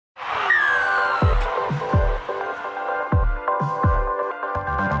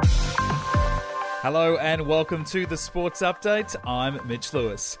Hello and welcome to the Sports Update. I'm Mitch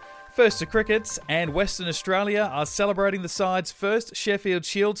Lewis. First to cricket, and Western Australia are celebrating the side's first Sheffield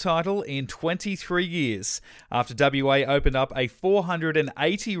Shield title in 23 years. After WA opened up a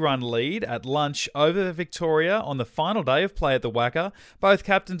 480-run lead at lunch over Victoria on the final day of play at the Wacker, both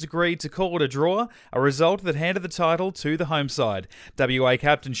captains agreed to call it a draw, a result that handed the title to the home side. WA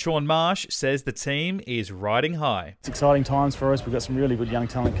captain Shaun Marsh says the team is riding high. It's exciting times for us. We've got some really good young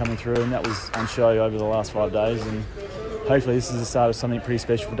talent coming through, and that was on show over the last 5 days. And hopefully this is the start of something pretty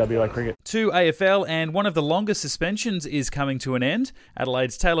special for WA cricket. 2 AFL and one of the longest suspensions is coming to an end.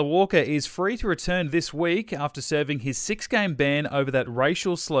 Adelaide's Taylor Walker is free to return this week after serving his 6-game ban over that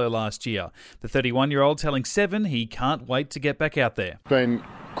racial slur last year. The 31-year-old telling Seven he can't wait to get back out there. Been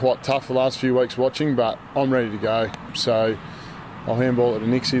quite tough the last few weeks watching, but I'm ready to go. So I'll handball it to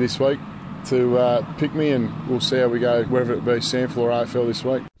Nixie this week to pick me, and we'll see how we go, whether it be SANFL or AFL this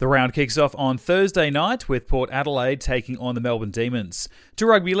week. The round kicks off on Thursday night with Port Adelaide taking on the Melbourne Demons. To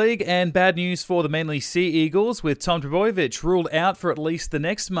rugby league, and bad news for the Manly Sea Eagles, with Tom Trbojevic ruled out for at least the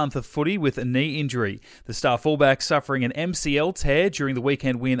next month of footy with a knee injury. The star fullback suffering an MCL tear during the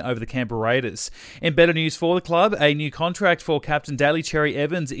weekend win over the Canberra Raiders. In better news for the club, a new contract for captain Daly Cherry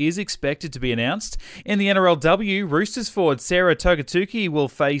Evans is expected to be announced. In the NRLW, Roosters forward Sarah Togatuki will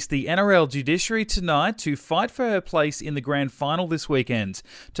face the NRL judiciary tonight to fight for her place in the grand final this weekend.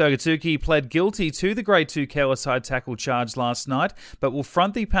 Togatuki pled guilty to the Grade 2 careless side tackle charge last night, but will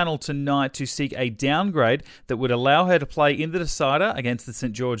front the panel tonight to seek a downgrade that would allow her to play in the decider against the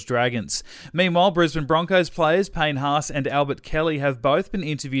St George Dragons. Meanwhile, Brisbane Broncos players Payne Haas and Albert Kelly have both been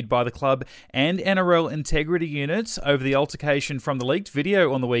interviewed by the club and NRL integrity units over the altercation from the leaked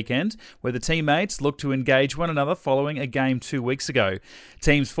video on the weekend, where the teammates looked to engage one another following a game 2 weeks ago.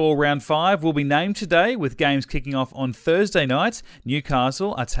 Teams for Round 5 will be named today, with games kicking off on Thursday night.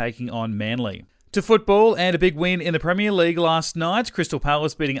 Newcastle are taking on Manly. To football, and a big win in the Premier League last night. Crystal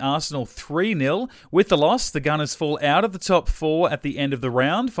Palace beating Arsenal 3-0. With the loss, the Gunners fall out of the top 4 at the end of the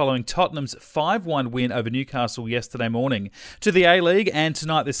round, following Tottenham's 5-1 win over Newcastle yesterday morning. To the A-League, and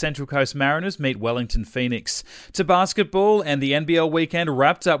tonight the Central Coast Mariners meet Wellington Phoenix. To basketball, and the NBL weekend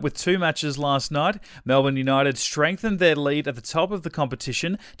wrapped up with 2 matches last night. Melbourne United strengthened their lead at the top of the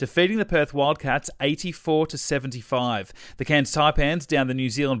competition, defeating the Perth Wildcats 84-75. The Cairns Taipans down the New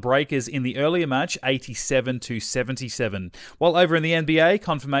Zealand Breakers in the earlier match 87-77. While over in the NBA,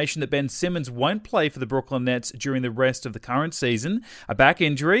 confirmation that Ben Simmons won't play for the Brooklyn Nets during the rest of the current season. A back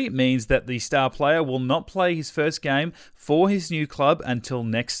injury means that the star player will not play his first game for his new club until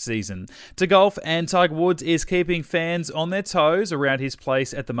next season. To golf, and Tiger Woods is keeping fans on their toes around his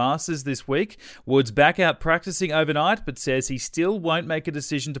place at the Masters this week. Woods back out practicing overnight, but says he still won't make a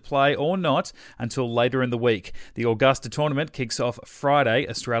decision to play or not until later in the week. The Augusta tournament kicks off Friday,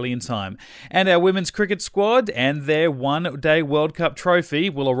 Australian time. And our women's cricket squad and their one-day World Cup trophy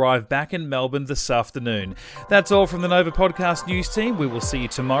will arrive back in Melbourne this afternoon. That's all from the Nova Podcast News team. We will see you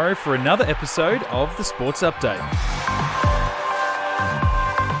tomorrow for another episode of the Sports Update.